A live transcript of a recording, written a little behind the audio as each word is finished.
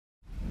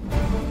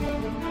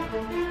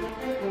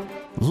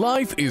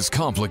Life is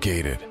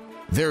complicated.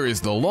 There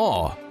is the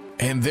law,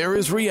 and there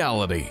is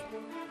reality.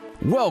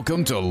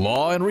 Welcome to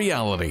Law and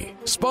Reality,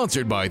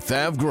 sponsored by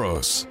Thav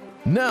Gross.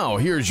 Now,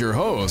 here's your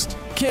host,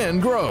 Ken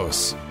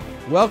Gross.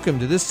 Welcome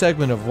to this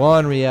segment of Law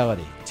and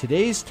Reality.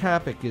 Today's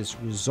topic is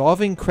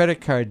resolving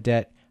credit card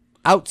debt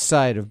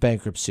outside of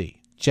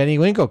bankruptcy. Jenny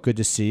Lingle, good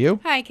to see you.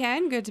 Hi,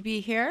 Ken. Good to be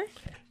here.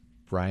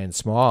 Brian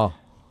Small.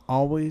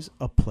 Always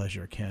a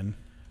pleasure, Ken.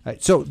 All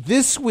right, so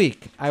this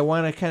week, I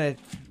want to kind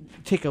of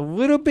take a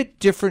little bit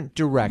different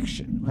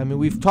direction. I mean,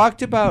 we've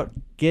talked about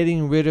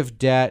getting rid of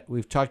debt.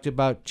 We've talked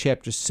about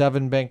Chapter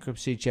 7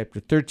 bankruptcy,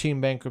 Chapter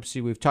 13 bankruptcy.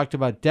 We've talked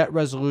about debt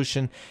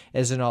resolution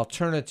as an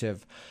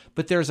alternative.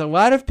 But there's a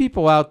lot of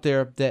people out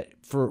there that,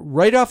 for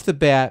right off the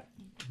bat,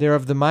 they're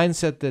of the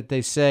mindset that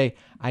they say,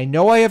 I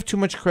know I have too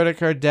much credit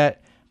card debt.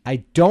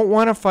 I don't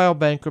want to file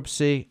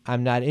bankruptcy.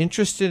 I'm not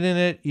interested in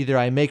it. Either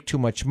I make too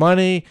much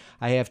money,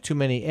 I have too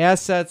many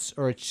assets,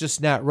 or it's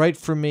just not right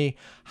for me.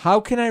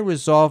 How can I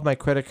resolve my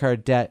credit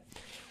card debt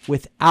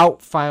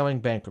without filing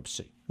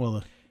bankruptcy?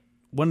 Well,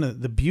 one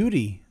of the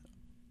beauty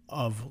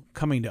of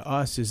coming to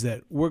us is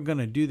that we're going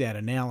to do that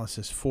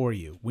analysis for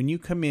you. When you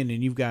come in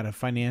and you've got a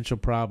financial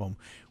problem,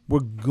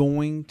 we're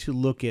going to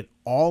look at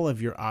all of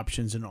your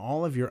options and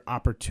all of your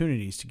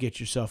opportunities to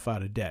get yourself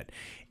out of debt.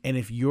 And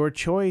if your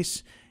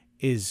choice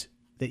is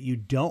that you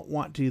don't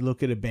want to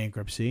look at a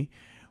bankruptcy,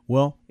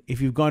 well,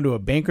 if you've gone to a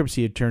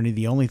bankruptcy attorney,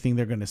 the only thing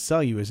they're going to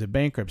sell you is a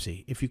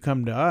bankruptcy. If you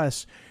come to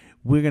us,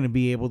 we're going to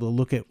be able to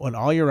look at what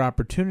all your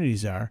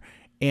opportunities are.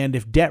 And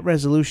if debt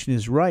resolution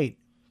is right,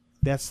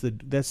 that's the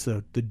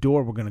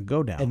door we're going to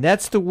go down. And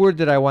that's the word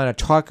that I want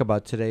to talk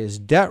about today is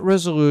debt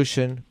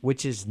resolution,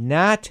 which is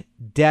not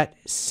debt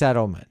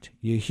settlement.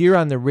 You hear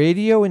on the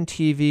radio and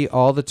TV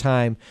all the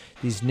time,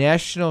 these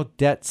national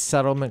debt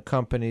settlement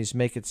companies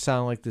make it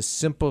sound like this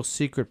simple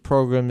secret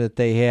program that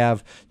they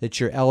have that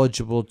you're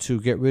eligible to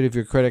get rid of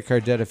your credit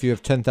card debt if you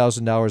have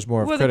 $10,000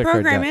 more of credit card debt. Well, the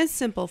program is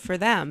simple for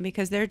them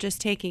because they're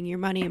just taking your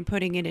money and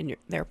putting it in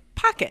their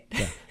pocket.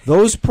 Yeah.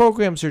 Those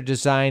programs are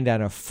designed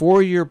on a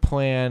 4-year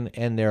plan,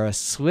 and they're a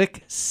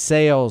slick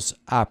sales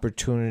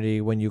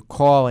opportunity when you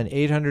call an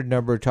 800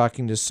 number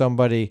talking to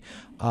somebody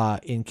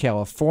in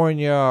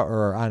California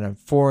or on a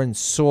foreign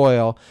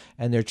soil,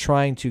 and they're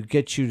trying to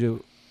get you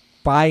to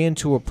buy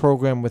into a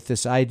program with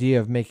this idea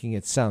of making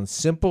it sound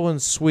simple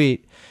and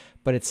sweet,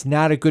 but it's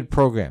not a good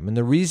program. And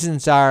the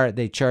reasons are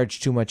they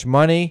charge too much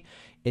money,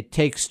 it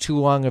takes too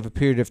long of a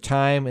period of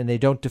time, and they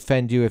don't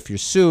defend you if you're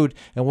sued.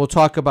 And we'll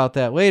talk about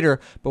that later.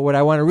 But what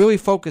I want to really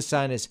focus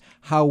on is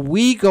how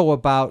we go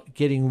about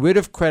getting rid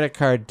of credit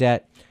card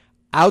debt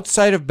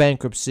outside of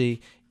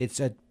bankruptcy. It's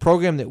a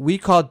program that we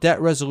call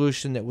Debt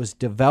Resolution that was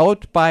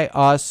developed by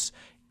us.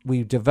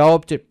 We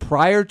developed it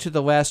prior to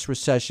the last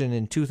recession.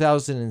 In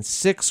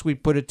 2006, we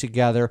put it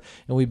together,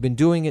 and we've been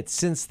doing it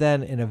since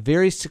then in a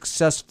very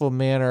successful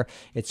manner.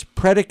 It's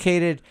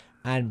predicated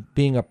on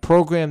being a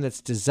program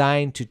that's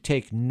designed to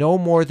take no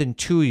more than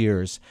 2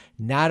 years,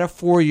 not a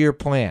 4-year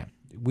plan.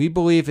 We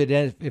believe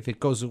if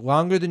it goes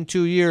longer than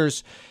 2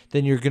 years,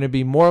 then you're going to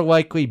be more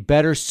likely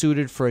better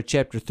suited for a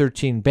Chapter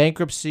 13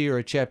 bankruptcy or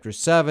a Chapter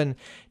 7.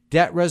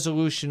 Debt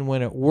resolution,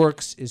 when it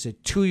works, is a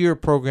 2-year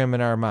program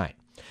in our mind.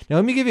 Now,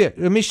 let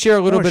me share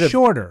a little bit of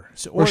shorter.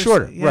 Or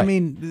shorter. Right. I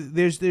mean,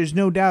 there's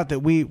no doubt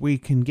that we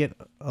can get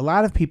a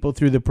lot of people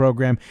through the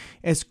program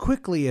as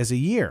quickly as a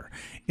year.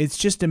 It's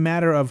just a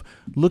matter of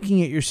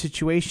looking at your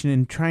situation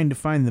and trying to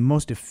find the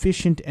most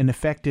efficient and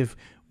effective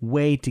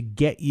way to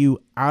get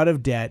you out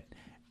of debt.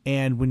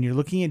 And when you're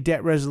looking at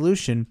debt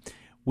resolution,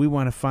 we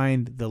want to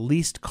find the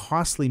least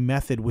costly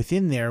method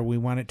within there. We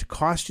want it to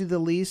cost you the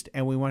least,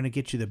 and we want to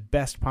get you the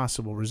best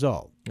possible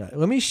result.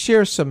 Let me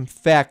share some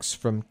facts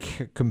from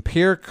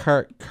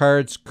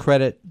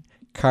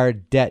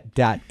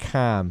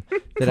CompareCardsCreditCardDebt.com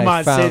that Come I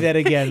on, found. say that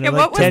again. Yeah,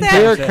 what was that?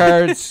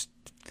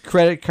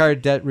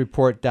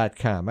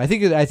 CompareCardsCreditCardDebtReport.com. I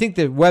think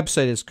the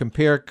website is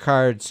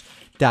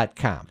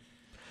CompareCards.com.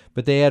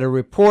 But they had a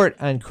report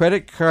on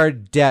credit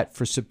card debt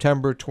for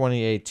September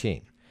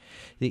 2018.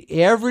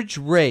 The average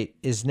rate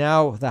is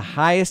now the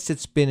highest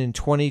it's been in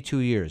 22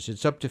 years.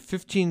 It's up to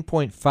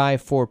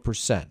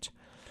 15.54%.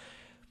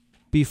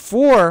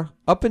 Before,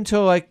 up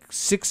until like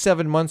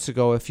 6-7 months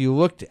ago, if you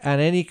looked at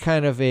any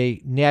kind of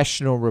a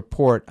national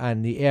report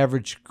on the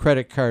average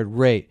credit card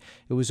rate,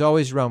 it was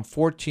always around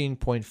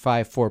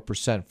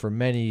 14.54% for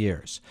many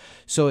years.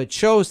 So it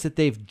shows that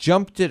they've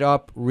jumped it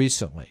up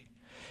recently.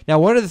 Now,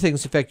 one of the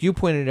things, in fact, you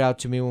pointed out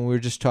to me when we were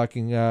just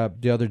talking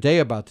the other day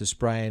about this,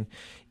 Brian,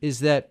 is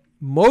that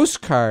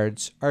most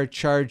cards are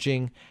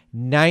charging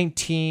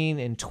 19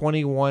 and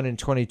 21 and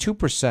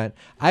 22%.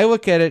 I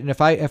look at it, and if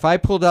I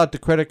pulled out the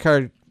credit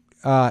card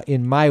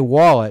in my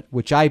wallet,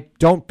 which I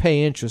don't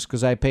pay interest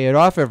because I pay it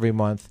off every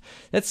month,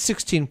 that's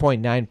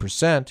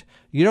 16.9%.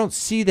 You don't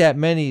see that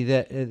many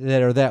that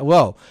are that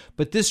low.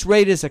 But this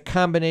rate is a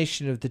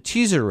combination of the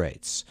teaser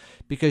rates,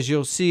 because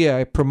you'll see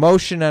a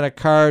promotion on a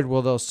card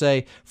where they'll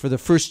say for the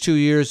first 2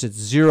 years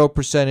it's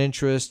 0%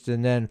 interest,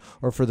 and then,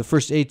 or for the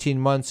first 18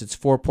 months it's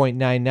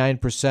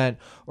 4.99%,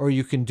 or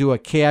you can do a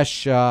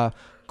cash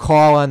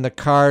call on the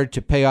card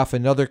to pay off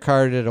another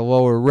card at a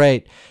lower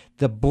rate,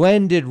 the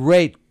blended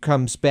rate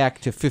comes back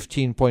to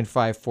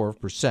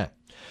 15.54%.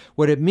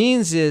 What it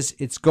means is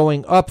it's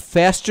going up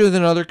faster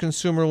than other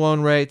consumer loan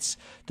rates.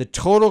 The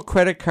total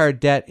credit card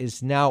debt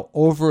is now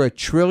over $1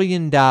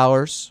 trillion,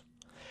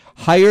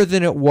 higher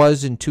than it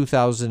was in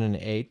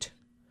 2008.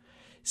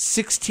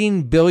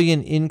 16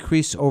 billion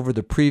increase over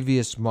the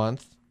previous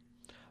month.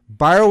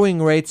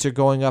 Borrowing rates are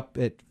going up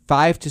at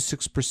 5 to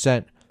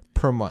 6%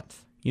 per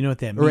month. You know what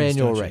that means, or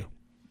annual don't rate.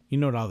 You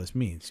know what all this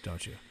means,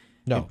 don't you?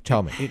 No,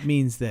 tell me. It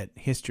means that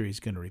history is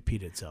going to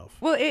repeat itself.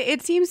 Well,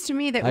 it seems to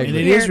me that And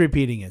it is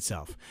repeating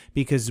itself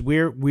because we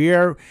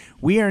are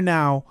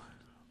now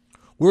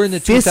We're in the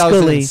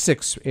fiscally-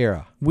 2006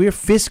 era. we're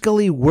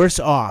fiscally worse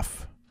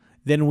off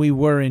than we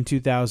were in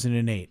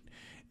 2008.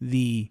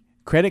 The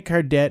credit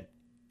card debt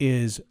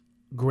is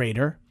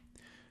greater.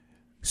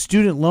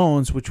 Student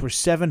loans, which were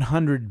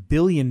 $700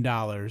 billion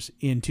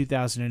in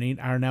 2008,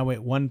 are now at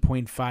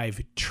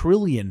 $1.5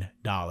 trillion.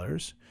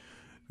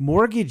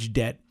 Mortgage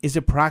debt is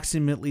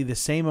approximately the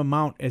same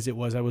amount as it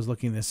was, I was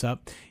looking this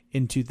up,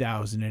 in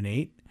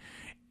 2008.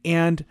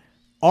 And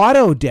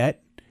auto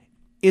debt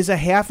is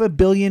 $500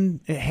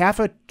 billion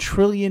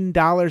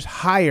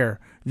higher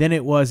than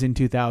it was in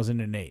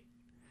 2008.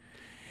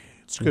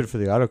 It's good for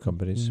the auto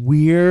companies.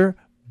 We're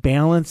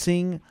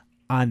balancing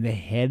on the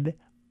head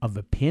of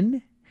a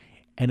pin,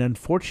 and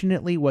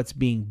unfortunately what's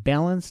being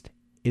balanced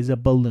is a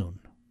balloon.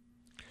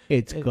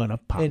 It's going to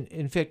pop. And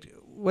in fact,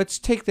 let's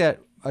take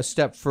that a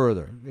step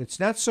further. It's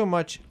not so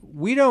much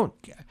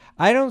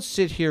I don't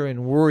sit here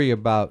and worry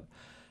about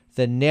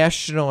the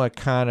national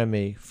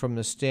economy from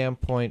the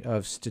standpoint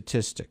of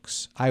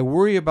statistics. I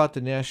worry about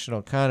the national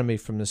economy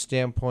from the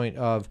standpoint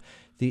of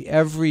the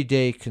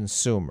everyday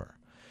consumer.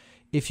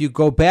 If you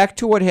go back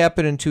to what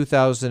happened in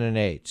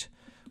 2008,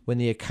 when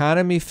the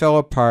economy fell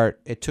apart,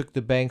 it took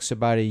the banks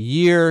about a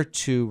year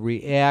to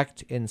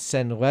react and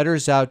send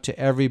letters out to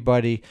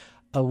everybody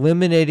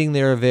eliminating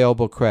their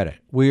available credit.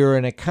 We are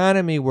an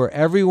economy where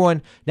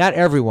everyone, not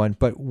everyone,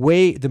 but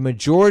the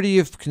majority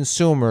of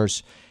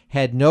consumers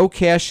had no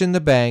cash in the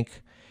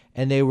bank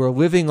and they were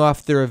living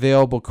off their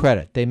available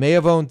credit. They may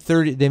have owed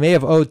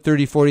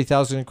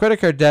 $40,000 in credit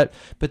card debt,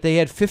 but they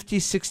had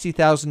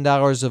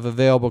 $50,000-$60,000 of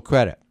available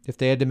credit. If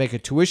they had to make a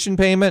tuition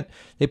payment,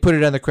 they put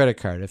it on the credit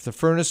card. If the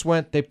furnace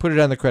went, they put it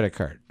on the credit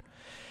card.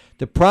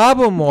 The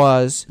problem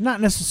was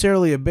not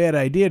necessarily a bad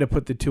idea to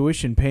put the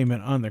tuition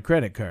payment on the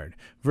credit card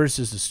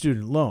versus the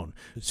student loan.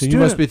 So you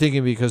must be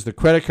thinking because the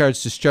credit card's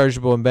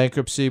dischargeable in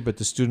bankruptcy, but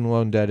the student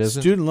loan debt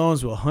isn't? Student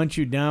loans will hunt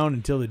you down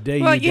until the day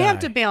you die. Well, you have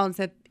to balance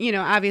that,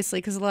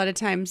 obviously, because a lot of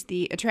times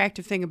the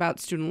attractive thing about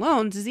student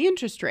loans is the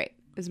interest rate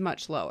is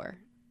much lower.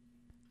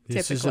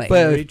 This typically. is a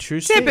very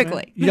true statement.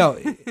 Typically.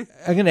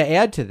 I'm going to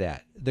add to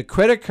that. The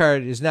credit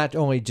card is not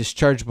only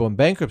dischargeable in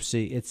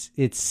bankruptcy, it's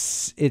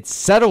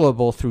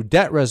settlable through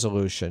debt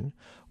resolution,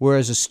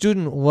 whereas a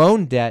student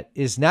loan debt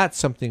is not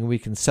something we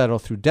can settle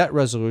through debt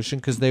resolution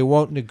because they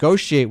won't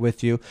negotiate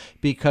with you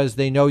because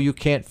they know you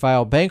can't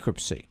file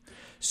bankruptcy.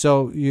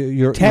 So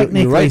you're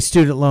right.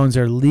 Student loans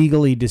are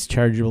legally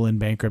dischargeable in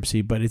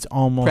bankruptcy, but it's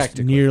almost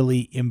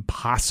nearly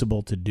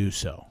impossible to do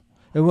so.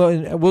 And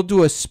we'll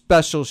do a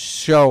special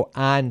show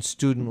on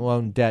student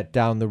loan debt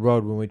down the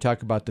road when we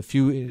talk about the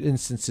few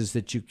instances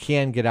that you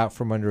can get out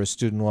from under a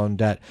student loan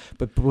debt.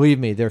 But believe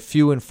me, they're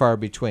few and far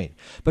between.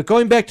 But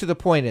going back to the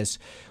point is,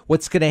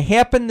 what's going to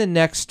happen the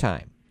next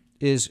time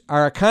is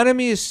our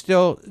economy is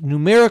still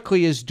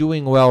numerically is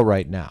doing well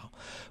right now,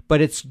 but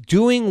it's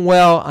doing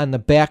well on the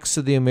backs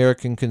of the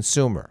American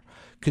consumer.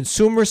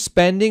 Consumer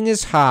spending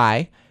is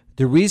high.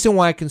 The reason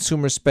why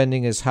consumer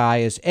spending is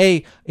high is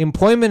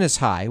employment is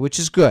high, which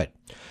is good.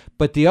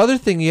 But the other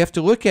thing you have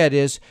to look at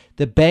is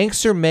the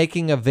banks are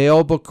making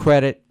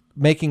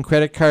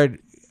credit card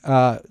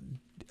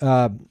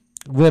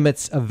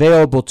limits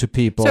available to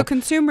people. So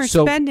consumer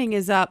spending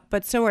is up,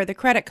 but so are the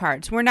credit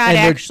cards. We're not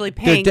actually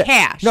paying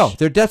cash. No,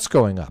 their debt's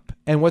going up.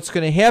 And what's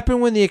going to happen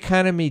when the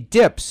economy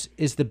dips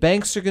is the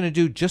banks are going to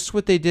do just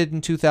what they did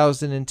in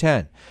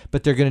 2010,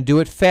 but they're going to do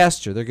it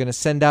faster. They're going to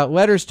send out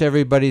letters to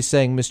everybody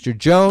saying, Mr.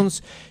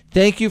 Jones,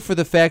 thank you for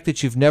the fact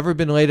that you've never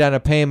been late on a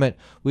payment.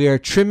 We are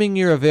trimming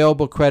your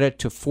available credit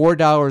to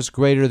 $4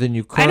 greater than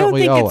you currently owe us.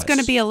 I don't think it's going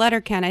to be a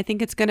letter, Ken. I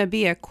think it's going to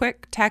be a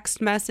quick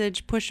text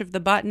message, push of the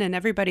button, and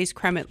everybody's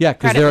credit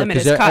limit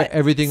is cut.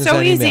 Everything is so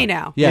on easy email.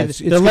 now. Yeah,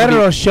 the letter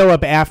will show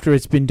up after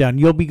it's been done.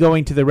 You'll be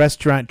going to the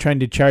restaurant trying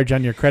to charge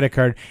on your credit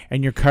card,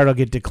 and your card will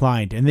get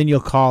declined. And then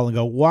you'll call and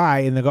go,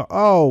 why? And they'll go,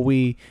 oh,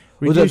 we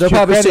reduced your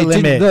credit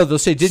limit. They'll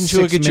say, didn't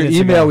you look at your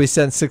email we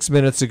sent 6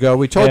 minutes ago?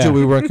 We told you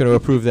we weren't going to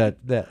approve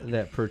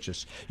that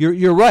purchase.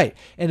 You're right.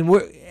 And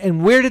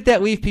where did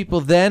that leave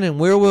people then, and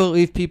where will it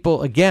leave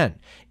people again?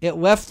 It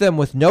left them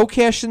with no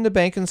cash in the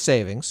bank and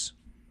savings,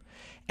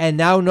 and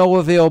now no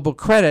available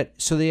credit,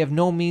 so they have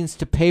no means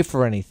to pay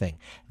for anything.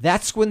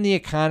 That's when the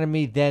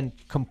economy then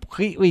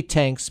completely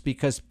tanks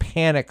because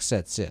panic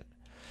sets in.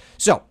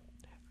 So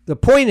the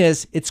point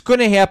is, it's going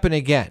to happen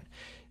again.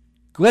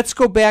 Let's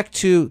go back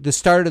to the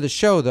start of the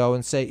show, though,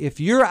 and say if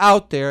you're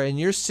out there and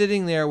you're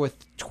sitting there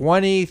with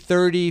 $20,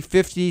 $30,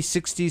 $50,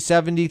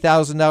 $60,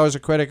 $70,000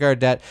 of credit card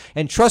debt,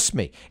 and trust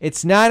me,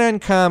 it's not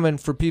uncommon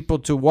for people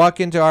to walk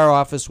into our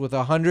office with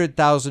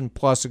 $100,000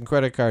 plus in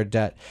credit card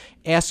debt,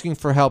 asking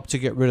for help to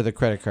get rid of the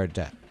credit card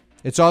debt.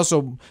 It's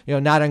also,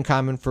 not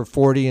uncommon for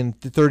 $40 and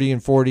 $30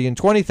 and $40 and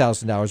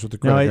 $20,000 with the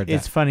credit card debt.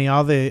 It's funny.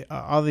 All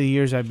the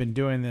years I've been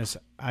doing this,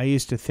 I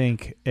used to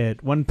think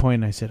at one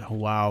point I said, "Oh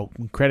wow,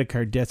 when credit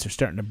card debts are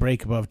starting to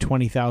break above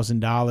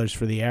 $20,000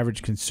 for the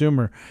average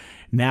consumer,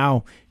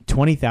 now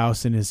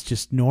 $20,000 is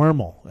just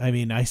normal." I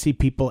mean, I see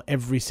people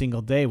every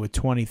single day with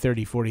 $20,000,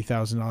 $30,000,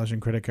 $40,000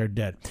 in credit card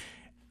debt.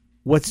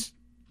 What's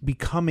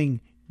becoming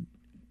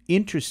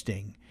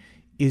interesting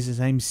is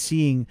I'm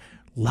seeing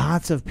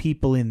lots of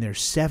people in their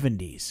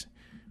 70s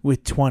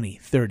with $20,000,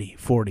 $30,000,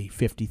 $40,000,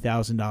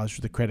 $50,000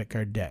 for the credit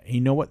card debt. And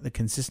you know what the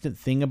consistent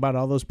thing about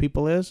all those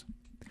people is?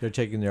 They're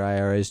taking their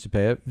IRAs to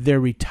pay it. They're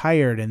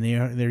retired and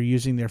they're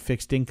using their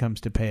fixed incomes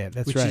to pay it.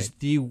 That's right.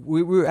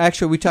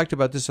 We talked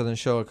about this on the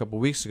show a couple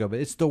of weeks ago, but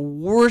it's the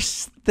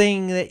worst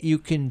thing that you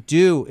can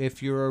do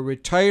if you're a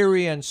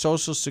retiree on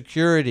Social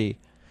Security.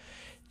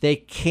 They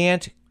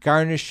can't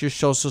garnish your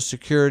Social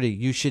Security.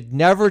 You should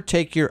never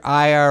take your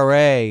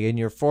IRA and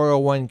your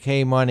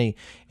 401k money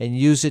and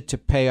use it to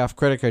pay off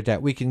credit card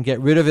debt. We can get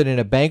rid of it in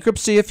a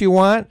bankruptcy if you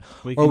want,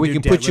 or we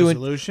can put you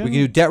in. We can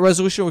do debt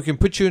resolution. We can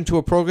put you into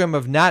a program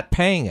of not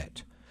paying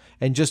it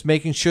and just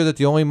making sure that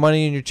the only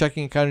money in your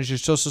checking account is your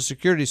Social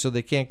Security, so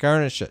they can't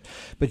garnish it.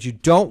 But you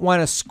don't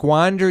want to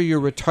squander your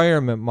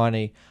retirement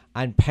money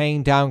on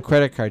paying down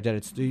credit card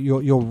debt.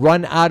 You'll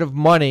run out of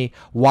money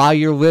while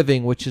you're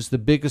living, which is the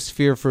biggest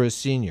fear for a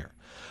senior.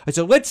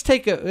 So let's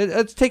take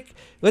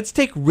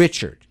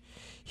Richard.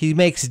 He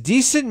makes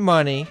decent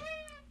money.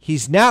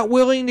 He's not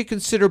willing to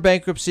consider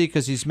bankruptcy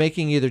because he's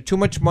making either too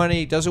much money,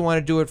 he doesn't want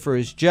to do it for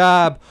his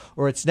job,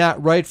 or it's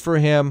not right for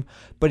him.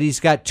 But he's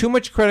got too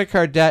much credit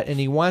card debt,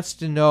 and he wants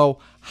to know,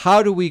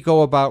 how do we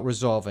go about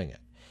resolving it?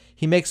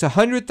 He makes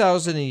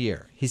 $100,000 a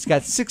year. He's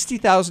got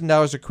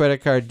 $60,000 of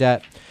credit card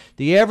debt.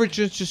 The average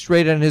interest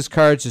rate on his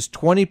cards is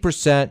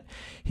 20%.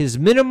 His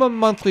minimum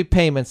monthly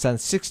payments on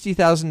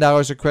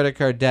 $60,000 of credit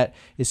card debt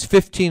is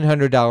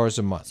 $1,500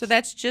 a month. So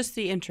that's just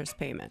the interest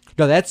payment.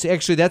 No, that's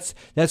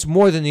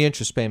more than the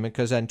interest payment,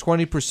 because on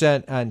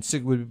 20% on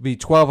would be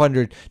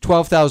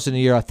 $12,000 a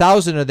year.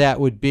 $1,000 of that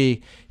would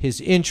be his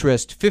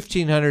interest.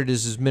 $1,500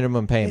 is his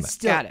minimum payment. It's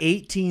still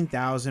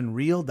 $18,000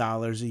 real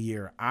dollars a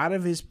year out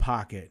of his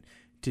pocket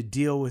to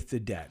deal with the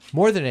debt.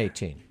 More than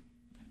 18.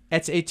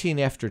 That's 18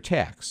 after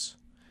tax.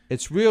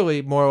 It's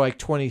really more like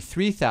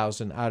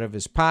 $23,000 out of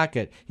his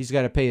pocket. He's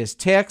got to pay his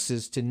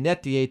taxes to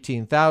net the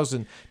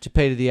 $18,000 to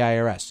pay to the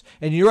IRS.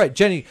 And you're right,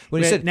 Jenny,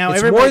 when you said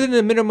it's more than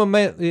the minimum,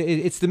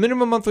 it's the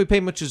minimum monthly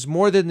payment, which is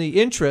more than the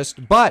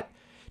interest. But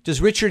does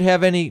Richard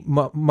have any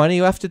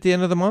money left at the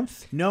end of the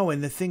month? No,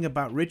 and the thing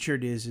about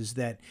Richard is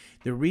that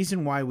the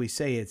reason why we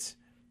say it's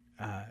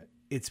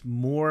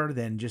more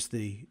than just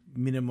the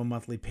minimum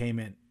monthly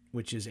payment,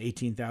 which is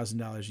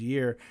 $18,000 a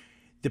year.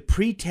 The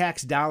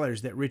pre-tax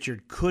dollars that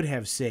Richard could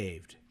have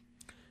saved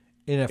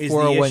in a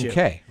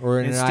 401k or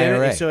in an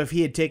IRA. So if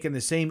he had taken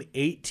the same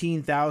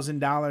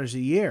 $18,000 a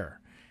year,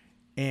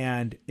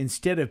 and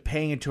instead of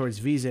paying it towards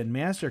Visa and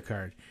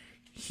MasterCard,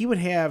 he would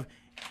have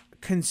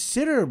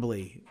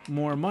considerably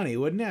more money,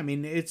 wouldn't it? I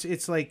mean,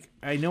 it's like,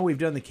 I know we've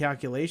done the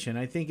calculation.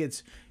 I think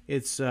it's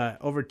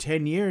over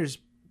 10 years,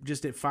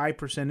 just at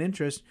 5%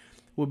 interest,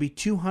 will be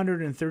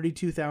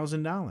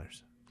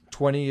 $232,000.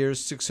 20 years,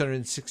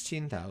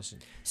 $616,000.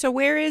 So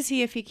where is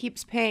he if he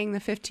keeps paying the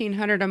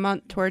 $1,500 a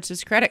month towards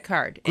his credit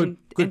card in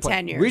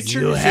 10 years?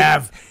 Richard you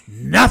have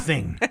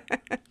nothing.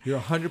 You're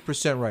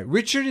 100% right.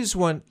 Richard is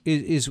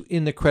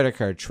in the credit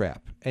card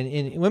trap.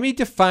 And let me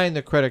define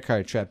the credit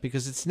card trap,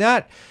 because it's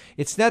not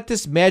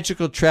this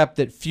magical trap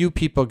that few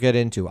people get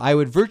into. I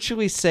would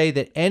virtually say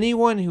that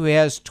anyone who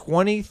has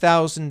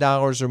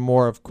 $20,000 or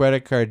more of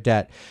credit card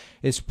debt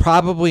is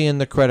probably in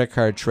the credit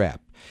card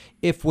trap.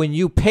 If when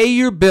you pay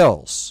your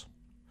bills,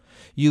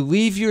 you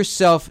leave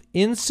yourself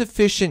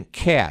insufficient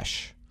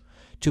cash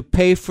to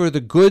pay for the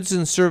goods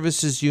and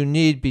services you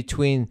need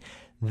between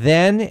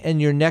then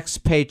and your next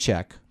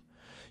paycheck,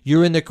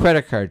 you're in the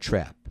credit card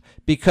trap.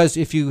 Because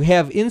if you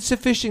have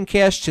insufficient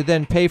cash to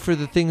then pay for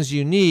the things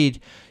you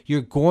need, you're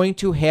going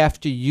to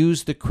have to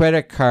use the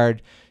credit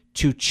card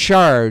to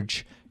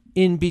charge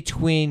in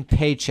between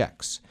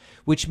paychecks.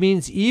 Which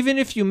means even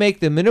if you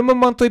make the minimum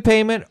monthly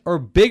payment or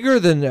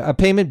bigger than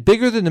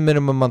the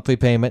minimum monthly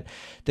payment,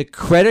 the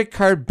credit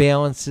card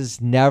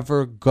balances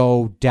never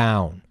go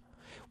down,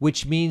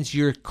 which means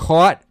you're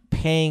caught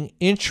paying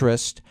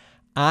interest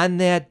on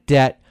that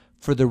debt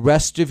for the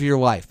rest of your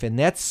life. And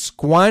that's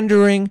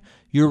squandering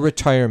your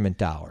retirement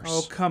dollars.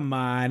 Oh, come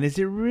on. Is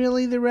it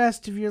really the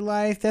rest of your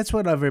life? That's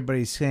what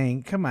everybody's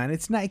saying. Come on.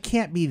 It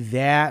can't be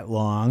that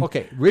long.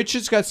 Okay.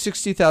 Richard's got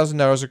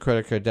 $60,000 of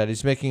credit card debt.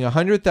 He's making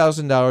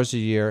 $100,000 a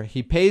year.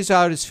 He pays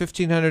out his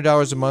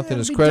 $1,500 a month in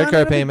his credit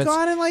card payments.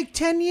 Gone in like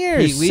 10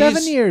 years,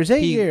 7 years,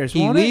 8 years.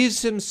 He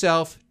leaves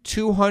himself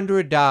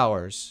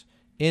 $200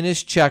 in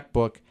his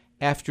checkbook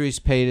after he's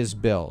paid his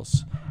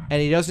bills,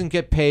 and he doesn't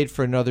get paid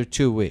for another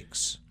 2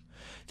 weeks.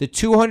 The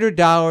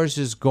 $200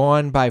 is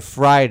gone by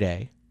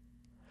Friday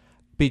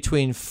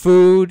between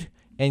food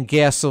and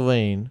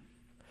gasoline,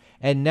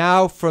 and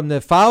now from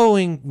the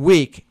following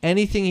week,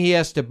 anything he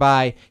has to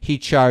buy, he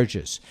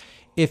charges.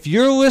 If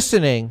you're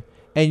listening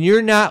and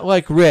you're not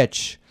like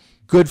Rich,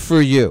 good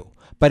for you.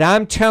 But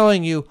I'm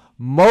telling you,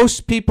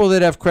 most people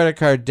that have credit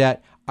card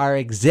debt are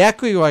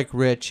exactly like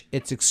Rich.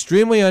 It's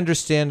extremely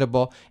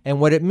understandable. And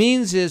what it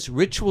means is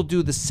Rich will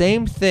do the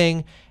same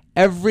thing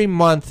every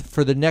month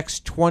for the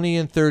next 20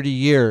 and 30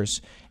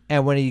 years.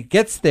 And when he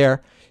gets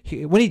there,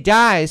 when he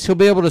dies, he'll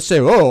be able to say,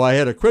 oh, I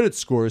had a credit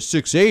score of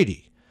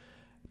 680.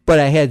 But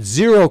I had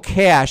zero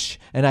cash,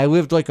 and I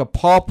lived like a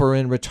pauper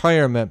in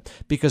retirement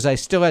because I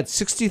still had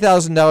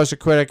 $60,000 of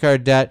credit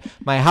card debt.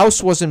 My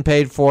house wasn't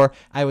paid for.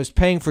 I was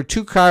paying for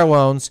 2 car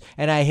loans,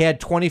 and I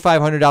had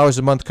 $2,500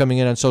 a month coming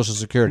in on Social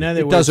Security.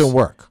 It doesn't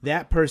work.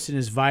 That person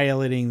is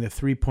violating the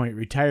 3-point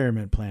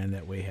retirement plan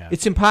that we have.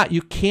 It's impossible.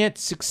 You can't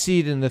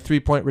succeed in the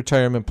 3-point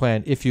retirement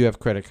plan if you have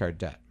credit card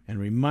debt. And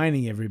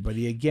reminding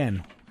everybody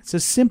again, it's a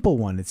simple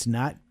one. It's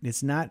not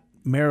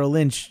Merrill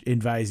Lynch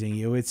advising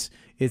you. It's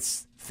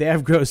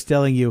Thav Gross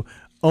telling you,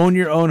 own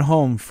your own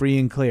home free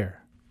and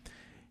clear.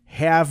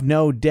 Have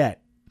no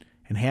debt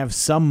and have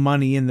some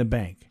money in the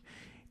bank.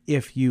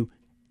 If you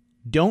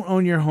don't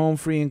own your home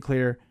free and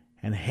clear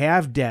and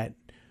have debt,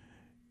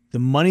 the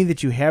money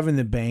that you have in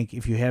the bank,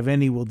 if you have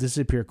any, will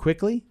disappear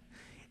quickly.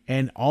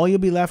 And all you'll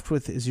be left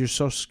with is your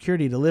Social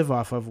Security to live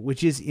off of,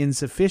 which is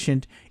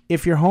insufficient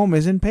if your home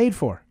isn't paid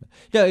for.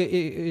 Yeah,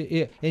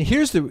 and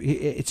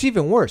it's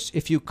even worse.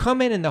 If you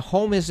come in and the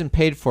home isn't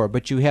paid for,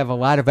 but you have a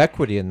lot of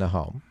equity in the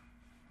home,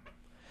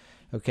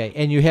 okay,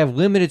 and you have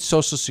limited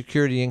Social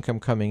Security income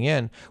coming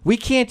in, we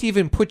can't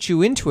even put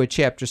you into a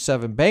Chapter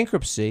 7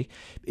 bankruptcy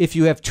if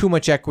you have too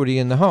much equity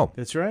in the home.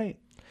 That's right.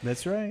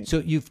 That's right. So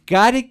you've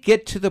got to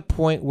get to the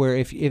point where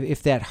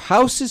if that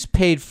house is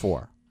paid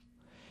for,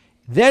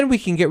 then we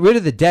can get rid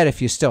of the debt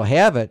if you still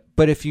have it.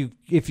 But if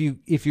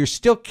you're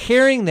still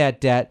carrying that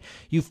debt,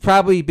 you've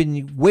probably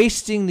been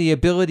wasting the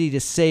ability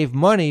to save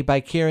money by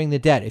carrying the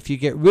debt. If you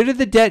get rid of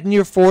the debt in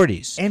your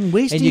 40s, and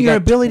wasting your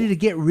ability to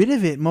get rid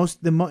of it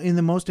in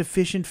the most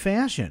efficient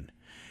fashion,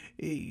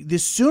 the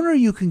sooner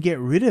you can get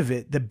rid of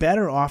it, the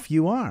better off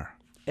you are.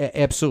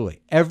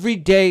 Absolutely. Every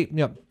day,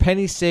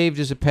 penny saved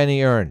is a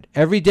penny earned.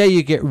 Every day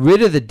you get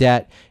rid of the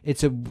debt,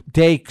 it's a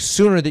day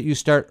sooner that you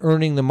start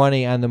earning the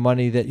money on the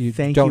money that you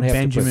don't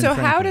have to put. So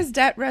how does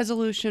debt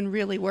resolution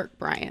really work,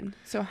 Brian?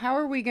 So how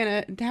are we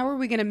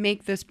gonna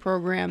make this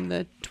program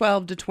the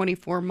 12 to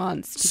 24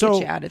 months to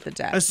get you out of the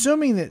debt?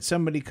 Assuming that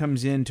somebody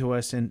comes in to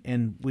us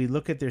and we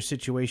look at their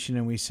situation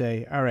and we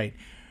say, all right,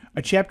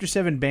 a Chapter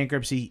 7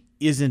 bankruptcy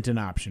isn't an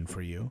option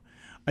for you.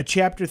 A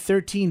Chapter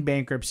 13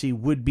 bankruptcy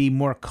would be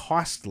more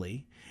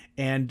costly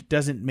and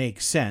doesn't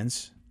make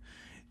sense.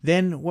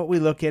 Then what we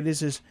look at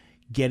is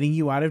getting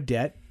you out of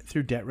debt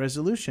through debt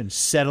resolution,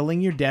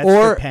 settling your debts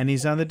for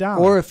pennies on the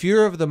dollar. Or if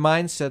you're of the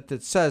mindset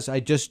that says,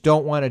 I just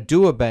don't want to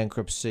do a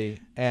bankruptcy,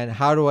 and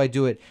how do I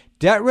do it?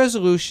 Debt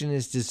resolution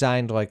is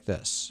designed like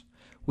this.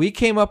 We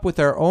came up with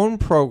our own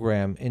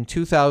program in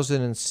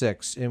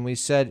 2006, and we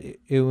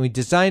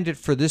designed it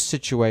for this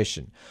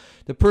situation.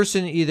 The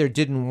person either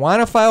didn't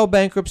want to file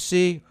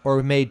bankruptcy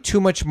or made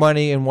too much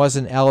money and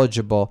wasn't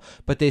eligible,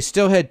 but they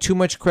still had too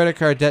much credit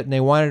card debt and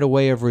they wanted a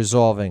way of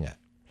resolving it.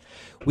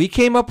 We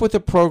came up with a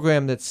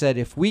program that said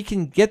if we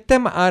can get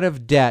them out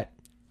of debt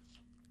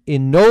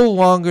in no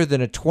longer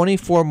than a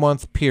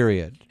 24-month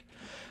period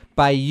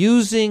by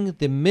using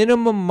the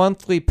minimum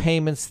monthly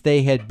payments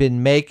they had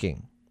been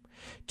making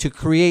to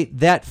create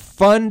that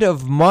fund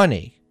of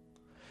money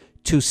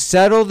to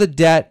settle the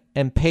debt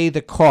and pay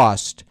the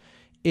cost,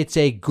 it's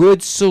a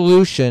good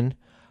solution,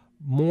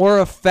 more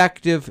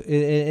effective.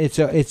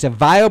 It's a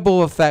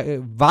viable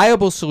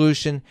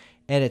solution,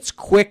 and it's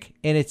quick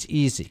and it's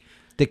easy.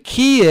 The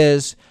key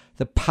is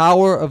the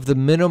power of the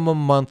minimum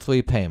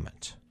monthly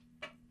payment.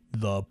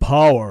 The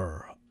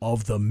power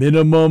of the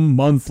minimum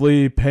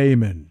monthly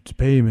payment.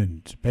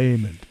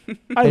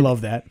 I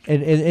love that.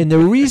 And the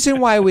reason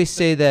why we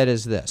say that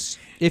is this.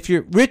 If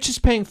you're Rich is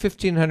paying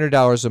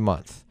 $1,500 a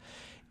month.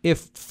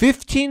 If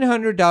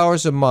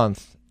 $1,500 a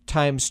month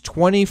times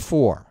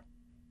 24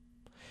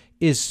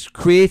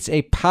 creates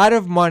a pot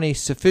of money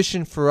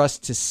sufficient for us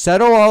to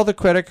settle all the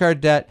credit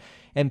card debt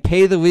and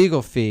pay the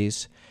legal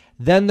fees,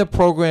 then the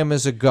program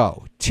is a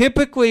go.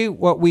 Typically,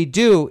 what we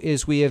do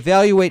is we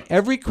evaluate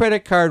every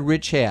credit card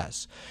Rich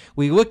has.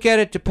 We look at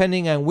it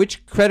depending on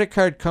which credit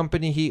card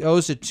company he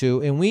owes it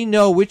to, and we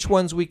know which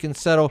ones we can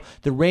settle,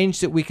 the range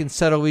that we can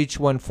settle each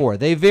one for.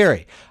 They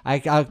vary.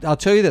 I'll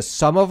tell you this.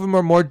 Some of them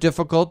are more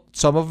difficult.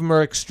 Some of them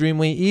are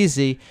extremely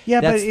easy.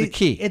 Yeah, that's but the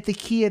key.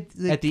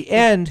 At the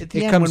end,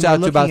 it comes out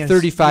to about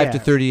 35 to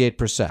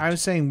 38%. I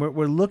was saying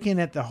we're looking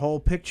at the whole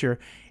picture,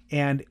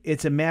 and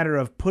it's a matter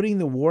of putting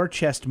the war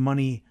chest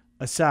money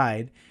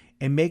aside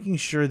and making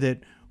sure that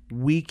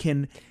we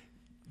can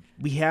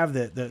we have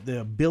the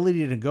ability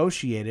to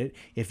negotiate it.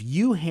 If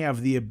you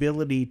have the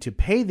ability to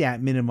pay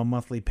that minimum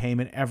monthly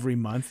payment every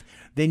month,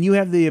 then you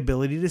have the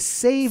ability to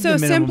save the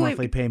minimum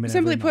monthly payment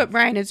Simply every put, month.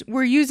 Brian, is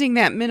we're using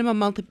that minimum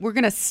monthly. We're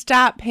going to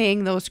stop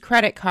paying those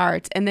credit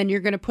cards, and then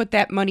you're going to put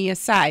that money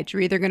aside.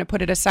 You're either going to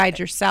put it aside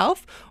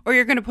yourself, or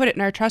you're going to put it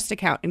in our trust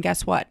account. And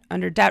guess what?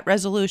 Under debt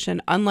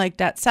resolution, unlike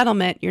debt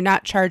settlement, you're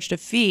not charged a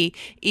fee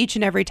each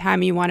and every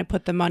time you want to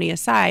put the money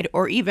aside,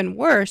 or even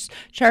worse,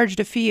 charged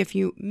a fee if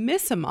you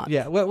miss a month.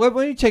 Yeah, well, let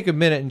me take a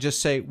minute and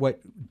just say what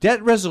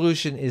debt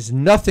resolution is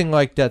nothing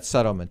like debt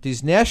settlement.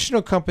 These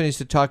national companies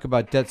that talk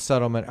about debt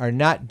settlement are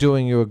not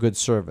doing you a good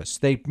service.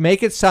 They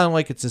make it sound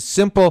like it's a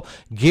simple,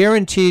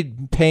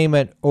 guaranteed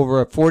payment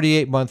over a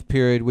 48-month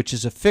period, which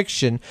is a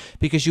fiction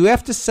because you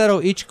have to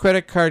settle each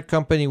credit card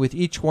company with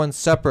each one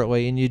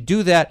separately, and you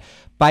do that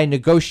by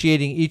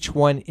negotiating each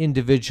one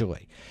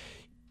individually.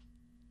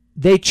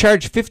 They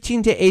charge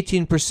 15 to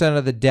 18%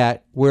 of the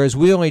debt, whereas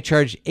we only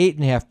charge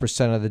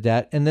 8.5% of the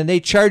debt, and then they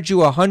charge you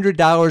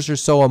 $100 or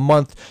so a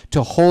month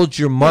to hold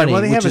your money,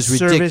 well, they which have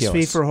is a ridiculous.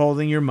 service fee for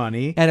holding your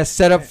money. And a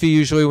setup fee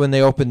usually when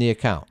they open the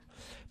account.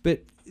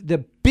 But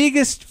the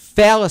biggest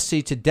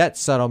fallacy to debt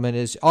settlement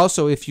is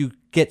also if you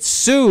get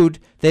sued,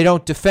 they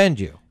don't defend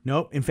you.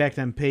 Nope. In fact,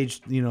 on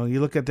page, you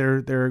look at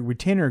their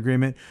retainer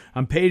agreement,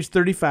 on page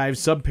 35,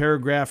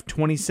 subparagraph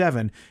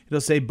 27,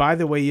 it'll say, by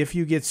the way, if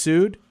you get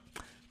sued,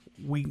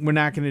 we're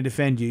not going to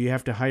defend you. You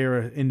have to hire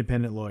an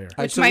independent lawyer.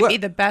 Which might be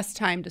the best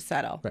time to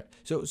settle. Right.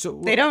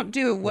 So they don't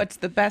do what's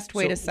the best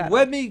way to settle.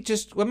 Let me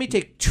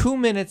take 2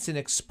 minutes and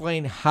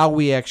explain how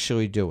we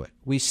actually do it.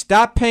 We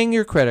stop paying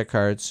your credit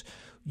cards.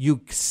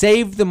 You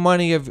save the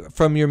money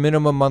from your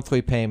minimum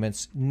monthly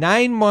payments.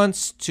 9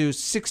 months to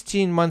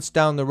 16 months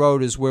down the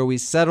road is where we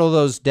settle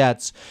those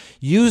debts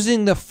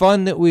using the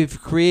fund that we've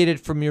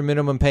created from your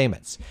minimum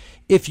payments.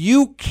 If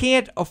you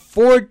can't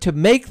afford to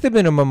make the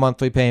minimum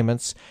monthly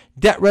payments,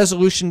 debt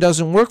resolution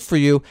doesn't work for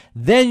you,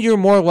 then you're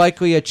more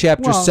likely a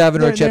Chapter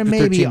 7 or Chapter 13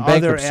 bankruptcy. There may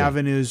be other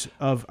avenues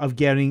of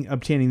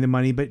obtaining the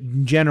money, but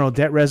in general,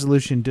 debt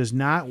resolution does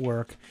not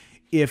work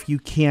if you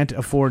can't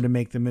afford to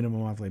make the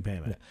minimum monthly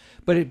payment.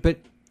 But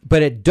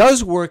it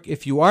does work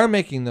if you are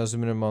making those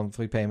minimum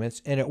monthly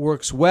payments, and it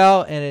works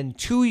well, and in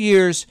 2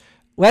 years,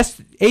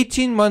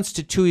 18 months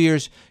to 2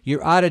 years,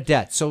 you're out of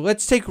debt. So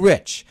let's take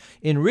Rich.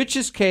 In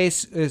Rich's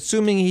case,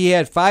 assuming he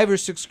had 5 or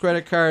 6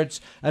 credit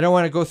cards, I don't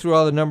want to go through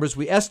all the numbers.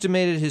 We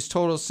estimated his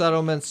total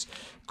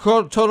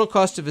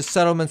cost of his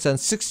settlements on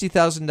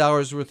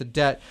 $60,000 worth of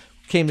debt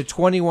came to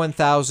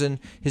 $21,000.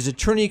 His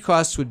attorney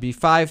costs would be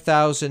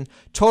 $5,000.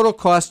 Total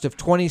cost of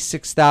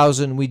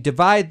 $26,000. We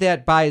divide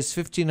that by his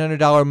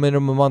 $1,500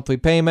 minimum monthly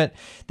payment.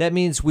 That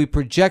means we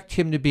project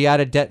him to be out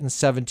of debt in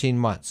 17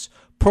 months.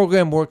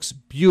 Program works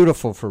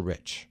beautiful for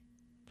Rich.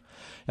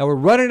 Now we're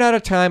running out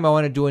of time. I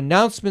want to do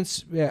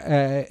announcements,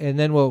 and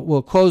then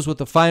we'll close with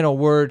the final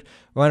word.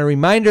 I want to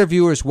remind our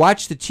viewers,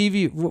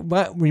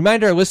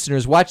 remind our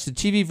listeners, watch the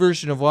TV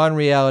version of Law and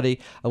Reality,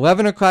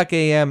 11 o'clock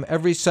a.m.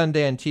 every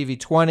Sunday on TV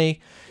 20.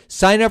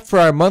 Sign up for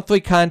our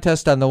monthly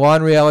contest on the Law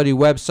and Reality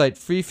website.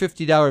 Free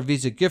 $50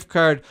 Visa gift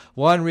card,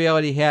 Law and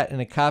Reality hat, and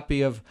a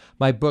copy of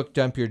my book,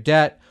 Dump Your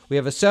Debt. We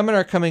have a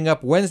seminar coming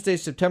up Wednesday,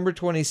 September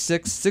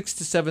 26th, 6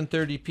 to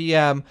 7:30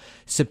 p.m.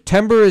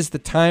 September is the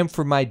time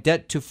for my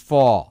debt to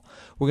fall.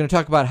 We're going to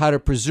talk about how to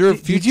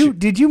preserve future.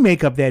 Did you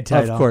make up that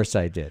title? Of course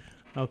I did.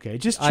 Okay,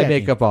 just checking. I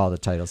make up all the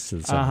titles to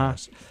the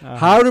seminars.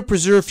 How to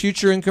preserve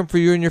future income for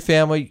you and your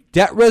family.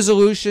 Debt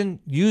resolution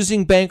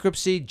using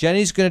bankruptcy.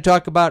 Jenny's going to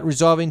talk about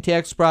resolving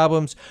tax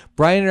problems.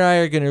 Brian and I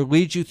are going to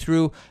lead you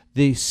through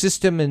the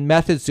system and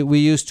methods that we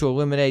use to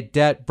eliminate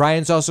debt.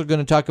 Brian's also going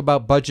to talk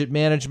about budget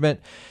management.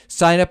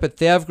 Sign up at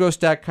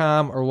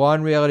thavgross.com or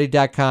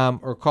lawandreality.com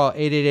or call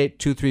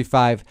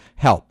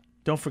 888-235-HELP.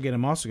 Don't forget,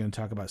 I'm also going to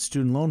talk about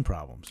student loan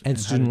problems and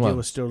how to deal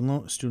with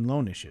student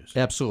loan issues.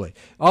 Absolutely.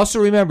 Also,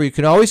 remember, you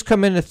can always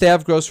come in to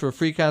Thav Gross for a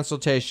free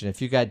consultation.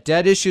 If you got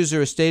debt issues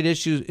or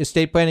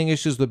estate planning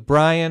issues with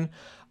Brian,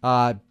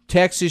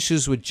 tax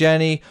issues with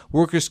Jenny,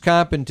 workers'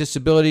 comp and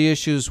disability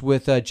issues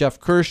with Jeff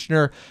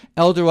Kirshner,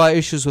 elder law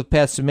issues with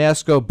Pat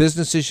Samasco,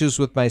 business issues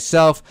with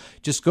myself,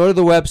 just go to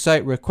the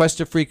website, request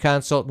a free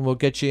consult, and we'll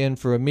get you in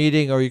for a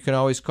meeting, or you can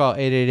always call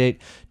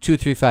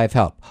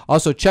 888-235-HELP.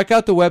 Also, check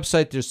out the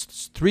website. There's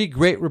 3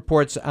 great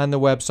reports on the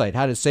website: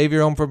 how to save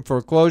your home from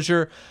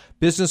foreclosure,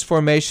 business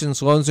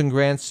formations, loans and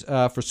grants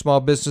for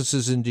small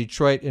businesses in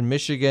Detroit and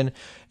Michigan,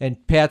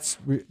 and Pat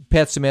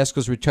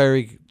Samasco's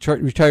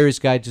Retiree's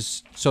Guide to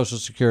Social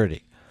Security.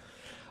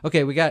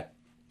 Okay, we got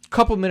a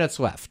couple minutes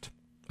left.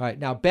 All right,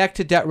 now back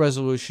to debt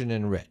resolution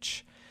and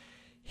Rich.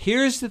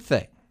 Here's the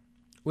thing.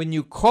 When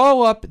you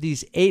call up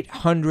these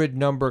 800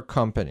 number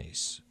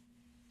companies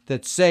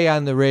that say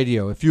on the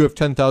radio, if you have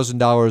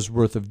 $10,000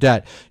 worth of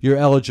debt, you're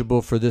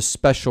eligible for this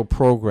special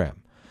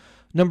program.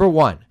 Number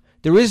one,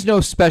 there is no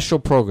special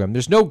program.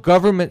 There's no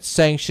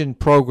government-sanctioned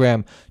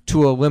program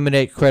to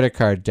eliminate credit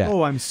card debt.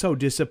 Oh, I'm so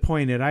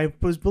disappointed. I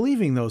was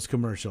believing those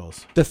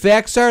commercials. The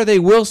facts are they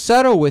will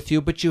settle with you,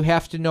 but you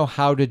have to know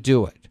how to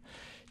do it.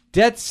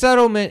 Debt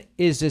settlement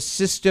is a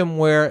system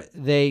where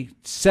they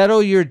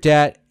settle your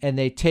debt and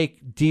they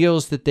take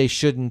deals that they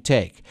shouldn't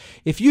take.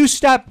 If you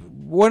stop,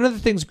 one of the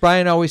things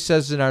Brian always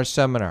says in our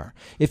seminar,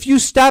 if you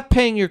stop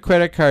paying your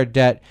credit card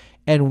debt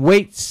and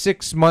wait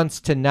 6 months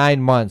to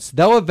 9 months,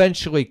 they'll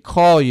eventually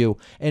call you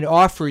and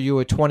offer you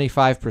a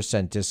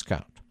 25%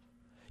 discount.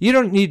 You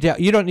don't need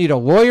a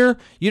lawyer.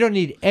 You don't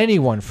need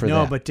anyone for that.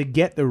 No, but to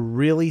get the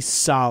really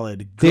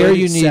solid, there good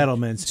you need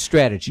settlements,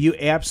 strategy. You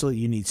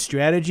need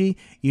strategy.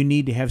 You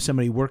need to have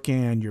somebody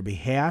working on your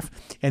behalf.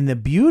 And the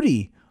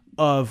beauty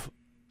of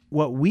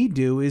what we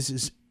do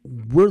is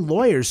we're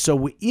lawyers.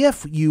 So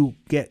if you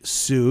get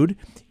sued,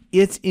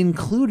 it's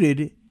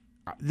included.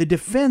 The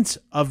defense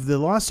of the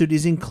lawsuit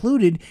is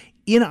included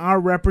in our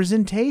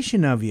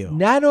representation of you.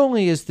 Not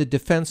only is the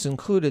defense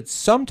included,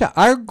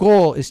 our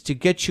goal is to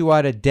get you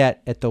out of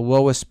debt at the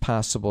lowest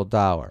possible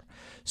dollar.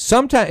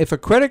 Sometimes, if a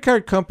credit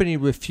card company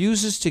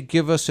refuses to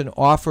give us an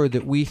offer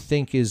that we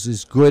think is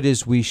as good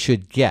as we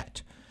should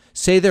get,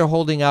 say they're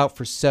holding out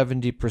for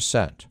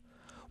 70%,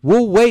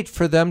 we'll wait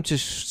for them to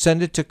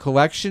send it to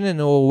collection, and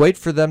we'll wait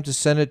for them to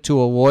send it to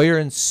a lawyer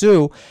and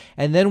sue,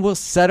 and then we'll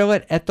settle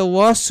it at the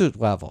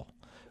lawsuit level.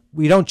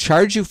 We don't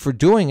charge you for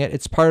doing it.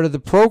 It's part of the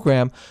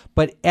program.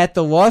 But at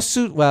the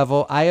lawsuit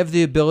level, I have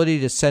the ability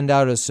to send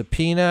out a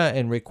subpoena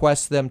and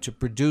request them to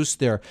produce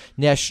their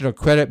national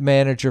credit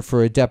manager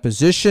for a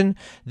deposition.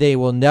 They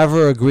will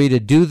never agree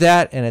to do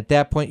that. And at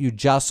that point, you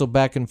jostle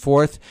back and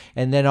forth.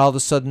 And then all of a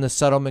sudden, the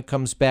settlement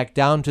comes back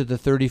down to the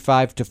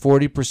 35 to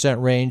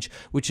 40% range,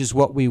 which is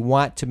what we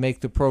want to make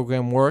the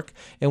program work.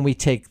 And we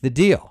take the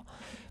deal.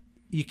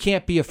 You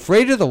can't be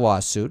afraid of the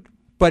lawsuit.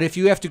 But if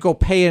you have to go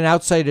pay an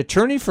outside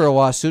attorney for a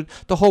lawsuit,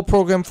 the whole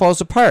program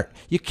falls apart.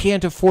 You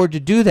can't afford to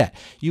do that.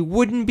 You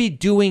wouldn't be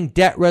doing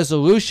debt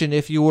resolution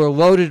if you were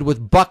loaded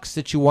with bucks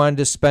that you wanted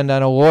to spend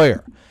on a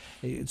lawyer.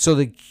 So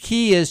the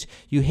key is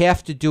you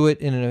have to do it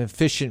in an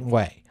efficient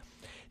way.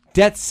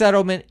 Debt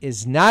settlement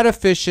is not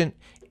efficient.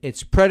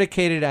 It's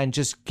predicated on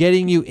just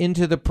getting you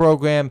into the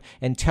program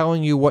and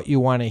telling you what you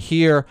want to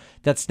hear.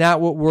 That's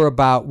not what we're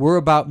about. We're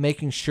about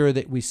making sure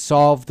that we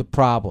solve the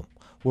problem.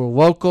 We're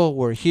local.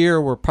 We're here.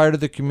 We're part of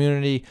the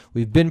community.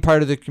 We've been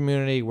part of the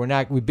community.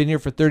 We've been here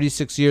for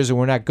 36 years, and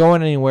we're not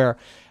going anywhere.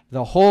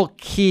 The whole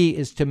key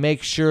is to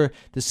make sure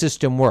the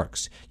system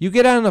works. You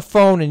get on the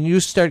phone and you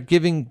start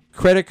giving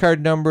credit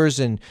card numbers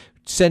and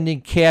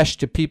sending cash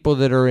to people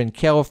that are in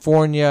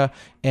California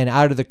and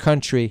out of the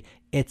country.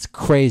 It's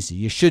crazy.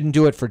 You shouldn't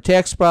do it for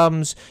tax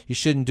problems. You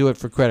shouldn't do it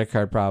for credit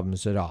card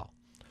problems at all.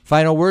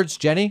 Final words,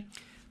 Jenny?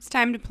 It's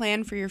time to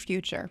plan for your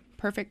future.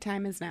 Perfect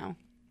time is now.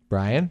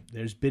 Brian?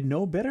 There's been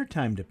no better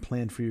time to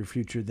plan for your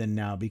future than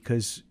now,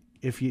 because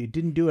if you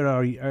didn't do it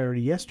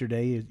already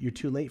yesterday, you're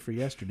too late for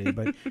yesterday,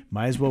 but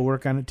might as well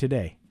work on it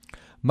today.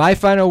 My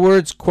final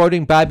words,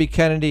 quoting Bobby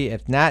Kennedy,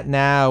 if not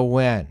now,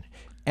 when?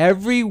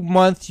 Every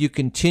month you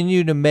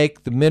continue to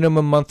make the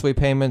minimum monthly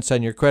payments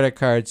on your credit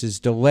cards is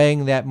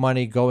delaying that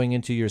money going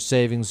into your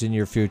savings in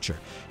your future.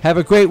 Have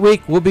a great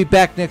week. We'll be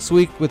back next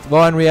week with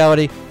Law and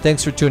Reality.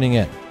 Thanks for tuning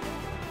in.